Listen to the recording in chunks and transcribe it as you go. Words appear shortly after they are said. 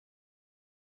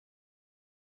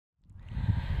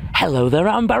Hello there,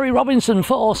 I'm Barry Robinson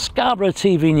for Scarborough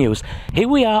TV News. Here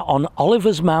we are on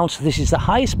Oliver's Mount. This is the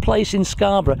highest place in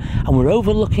Scarborough and we're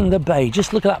overlooking the bay.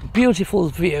 Just look at that beautiful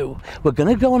view. We're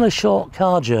going to go on a short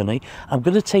car journey. I'm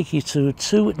going to take you to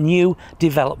two new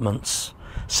developments.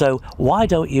 So why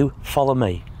don't you follow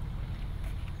me?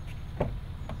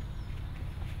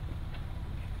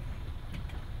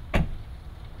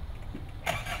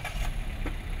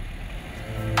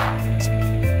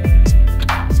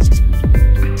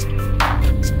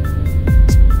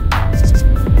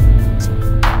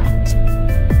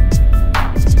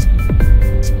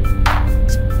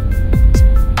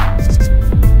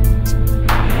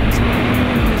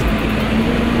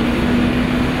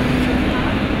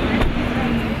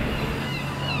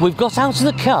 We've got out of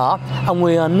the car and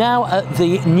we are now at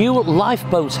the new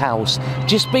Lifeboat house,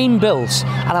 just been built,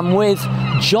 and I'm with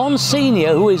John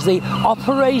Senior, who is the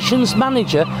operations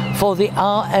manager for the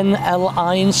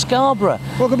RNLI in Scarborough.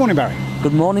 Well, good morning, Barry.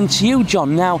 Good morning to you,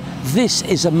 John. Now, this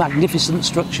is a magnificent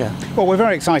structure. Well, we're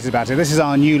very excited about it. This is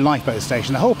our new lifeboat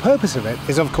station. The whole purpose of it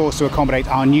is, of course, to accommodate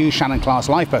our new Shannon-class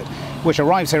lifeboat, which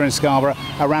arrives here in Scarborough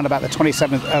around about the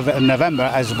 27th of November,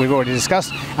 as we've already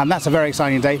discussed, and that's a very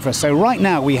exciting date for us. So right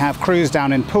now we have crews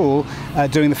down in Poole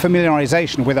doing the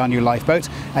familiarisation with our new lifeboat,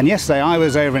 and yesterday I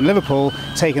was over in Liverpool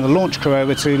taking the launch crew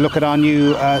over to look at our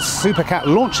new Supercat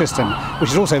launch system, which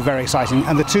is also very exciting,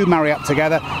 and the two marry up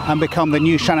together and become the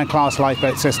new Shannon-class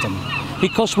lifeboat system.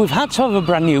 Because we've had to have a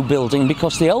brand new building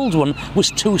because the old one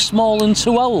was too small and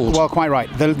too old. Well, quite right.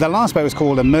 The last boat was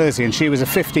called a Mersey and she was a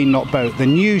 15-knot boat. The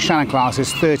new Shannon class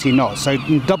is 30 knots, so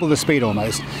double the speed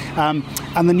almost. And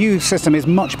the new system is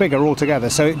much bigger altogether,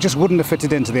 so it just wouldn't have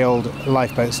fitted into the old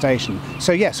lifeboat station.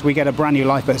 So yes, we get a brand new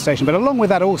lifeboat station, but along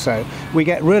with that also, we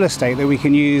get real estate that we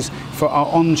can use for our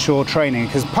onshore training,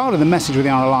 because part of the message with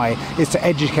the RLI is to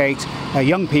educate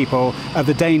young people of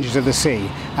the dangers of the sea.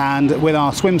 And with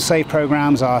our Swim Safe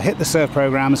programs, our Hit the Surf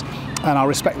programs, and our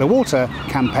Respect the Water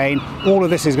campaign, all of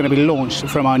this is going to be launched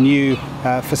from our new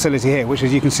facility here, which,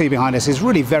 as you can see behind us, is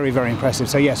really very, very impressive.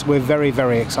 So yes, we're very,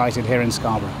 very excited here in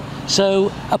Scarborough. So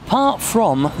apart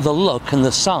from the look and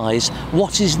the size,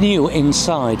 what is new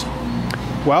inside?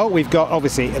 Well, we've got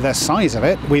obviously the size of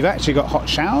it. We've actually got hot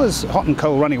showers, hot and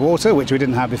cold running water, which we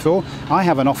didn't have before. I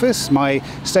have an office. My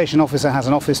station officer has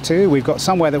an office too. We've got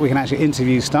somewhere that we can actually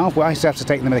interview staff. Well, I used to have to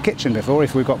take them in the kitchen before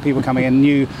if we've got people coming in,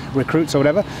 new recruits or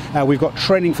whatever. We've got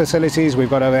training facilities. We've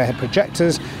got overhead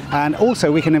projectors. And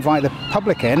also we can invite the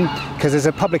public in because there's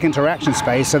a public interaction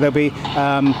space. So there'll be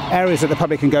areas that the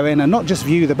public can go in and not just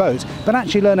view the boat, but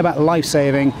actually learn about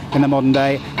life-saving in the modern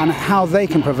day and how they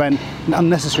can prevent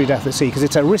unnecessary death at sea, because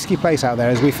it's a risky place out there,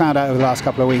 as we found out over the last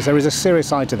couple of weeks. There is a serious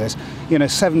side to this. You know,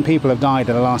 7 people have died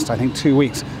in the last, I think, 2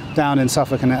 weeks down in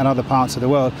Suffolk and other parts of the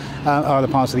world, other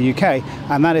parts of the UK,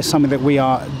 and that is something that we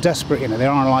are desperate, you know, the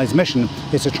RNLI's mission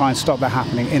is to try and stop that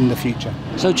happening in the future.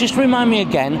 So just remind me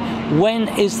again, when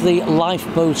is the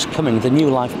lifeboat coming, the new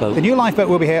lifeboat? The new lifeboat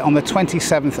will be here on the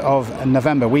 27th of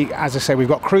November. As I say, we've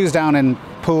got crews down in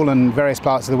Poole and various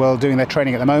parts of the world doing their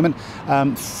training at the moment,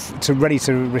 ready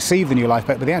to receive the new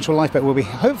lifeboat, but the actual lifeboat will be,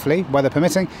 hopefully, weather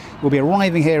permitting, will be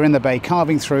arriving here in the bay,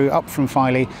 carving through up from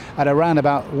Filey at around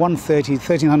about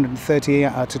 1330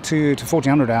 to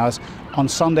 1400 hours on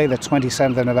Sunday the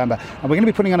 27th of November. And we're going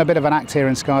to be putting on a bit of an act here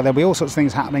in Scarborough. There'll be all sorts of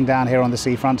things happening down here on the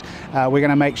seafront. We're going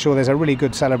to make sure there's a really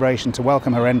good celebration to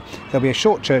welcome her in. There'll be a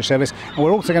short church service, and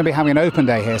we're also going to be having an open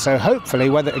day here. So hopefully,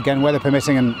 weather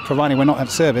permitting and providing we're not at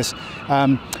service,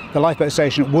 the lifeboat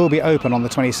station will be open on the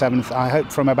 27th, I hope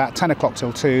from about 10 o'clock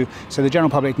till 2, so the general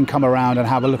public can come around and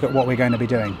have a look at what we're going to be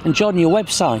doing. And John, your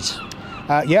website?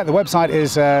 Yeah, the website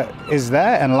is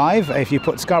there and live. If you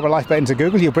put Scarborough Lifeboat into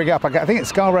Google, you'll bring it up. I think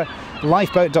it's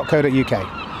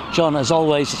scarborouglifeboat.co.uk. John, as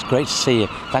always, it's great to see you.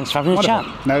 Thanks for having a chat.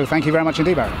 No, thank you very much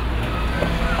indeed, Barry.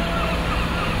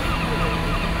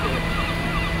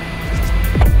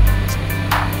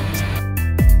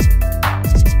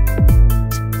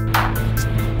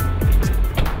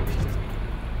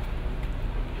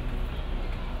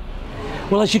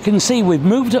 Well, as you can see, we've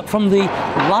moved up from the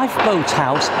Lifeboat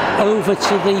house over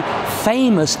to the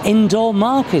famous indoor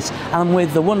market, and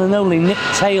with the one and only Nick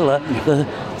Taylor, the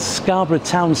Scarborough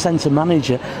Town Centre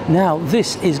manager. Now,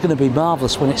 this is going to be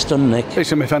marvellous when it's done, Nick. It's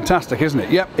going to be fantastic, isn't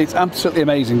it? Yep, it's absolutely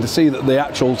amazing to see that the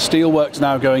actual steelwork's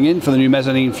now going in for the new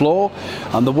mezzanine floor,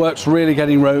 and the work's really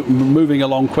getting moving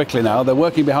along quickly now. They're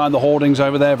working behind the hoardings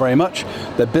over there very much.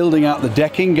 They're building out the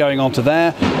decking going onto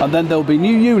there, and then there'll be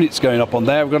new units going up on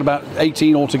there. We've got about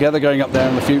 18 altogether going up there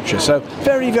in the future. So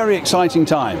very, very exciting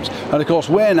times. And of course,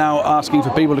 we're now asking for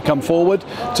people to come forward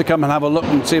to come and have a look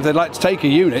and see if they'd like to take a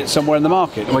unit somewhere in the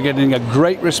market. And we're getting a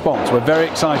great response. We're very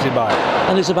excited by it.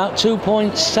 And there's about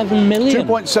 2.7 million.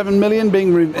 2.7 million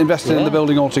being invested in the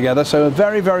building altogether. So a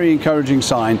very, very encouraging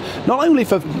sign, not only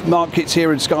for markets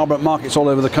here in Scarborough, but markets all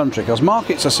over the country, because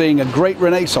markets are seeing a great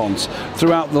renaissance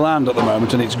throughout the land at the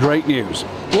moment, and it's great news.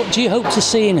 What do you hope to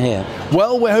see in here?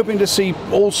 Well, we're hoping to see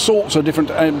all sorts of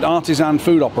different artisan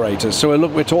food operators. So we're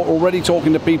already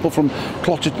talking to people from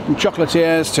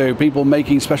chocolatiers to people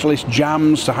making specialist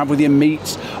jams to have with your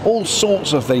meats, all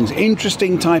sorts of things.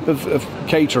 Interesting type of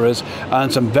caterers,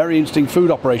 and some very interesting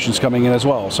food operations coming in as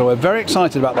well. So we're very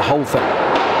excited about the whole thing.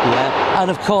 Yeah,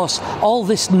 and of course, all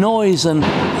this noise and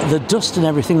the dust and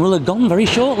everything will have gone very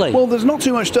shortly. Well, there's not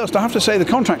too much dust. I have to say the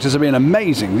contractors have been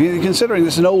amazing. Considering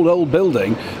this is an old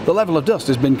building, the level of dust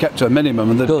has been kept to a minimum,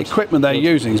 and the equipment they're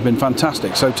using has been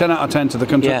fantastic. So 10 out of 10 to the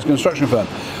construction firm.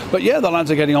 But yeah, the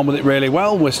lads are getting on with it really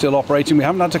well. We're still operating. We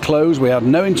haven't had to close. We had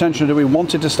no intention to. We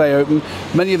wanted to stay open.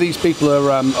 Many of these people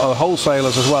are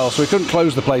wholesalers as well, so we couldn't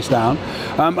close the place down.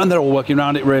 And they're all working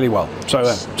around it really well. So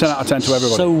 10 out of 10 to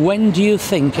everybody. So when do you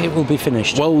think it will be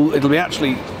finished? Well, it'll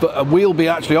be we'll be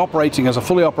actually operating as a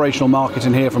fully operational market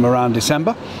in here from around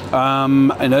December,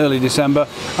 in early December.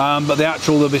 But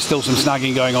there'll be still some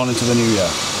snagging going on into the new year.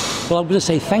 Well, I'm going to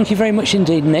say thank you very much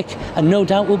indeed, Nick, and no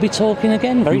doubt we'll be talking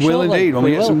again very shortly. We will indeed. When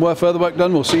we get some further work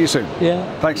done, we'll see you soon.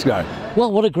 Yeah. Thanks, Guy. Well,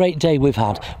 what a great day we've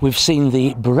had. We've seen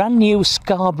the brand new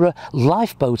Scarborough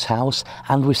Lifeboat House,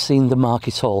 and we've seen the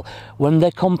Market Hall. When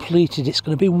they're completed, it's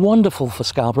going to be wonderful for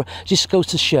Scarborough. Just goes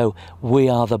to show we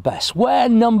are the best. We're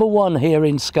 #1 here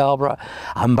in Scarborough.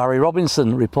 I'm Barry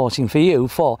Robinson reporting for you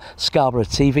for Scarborough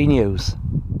TV News.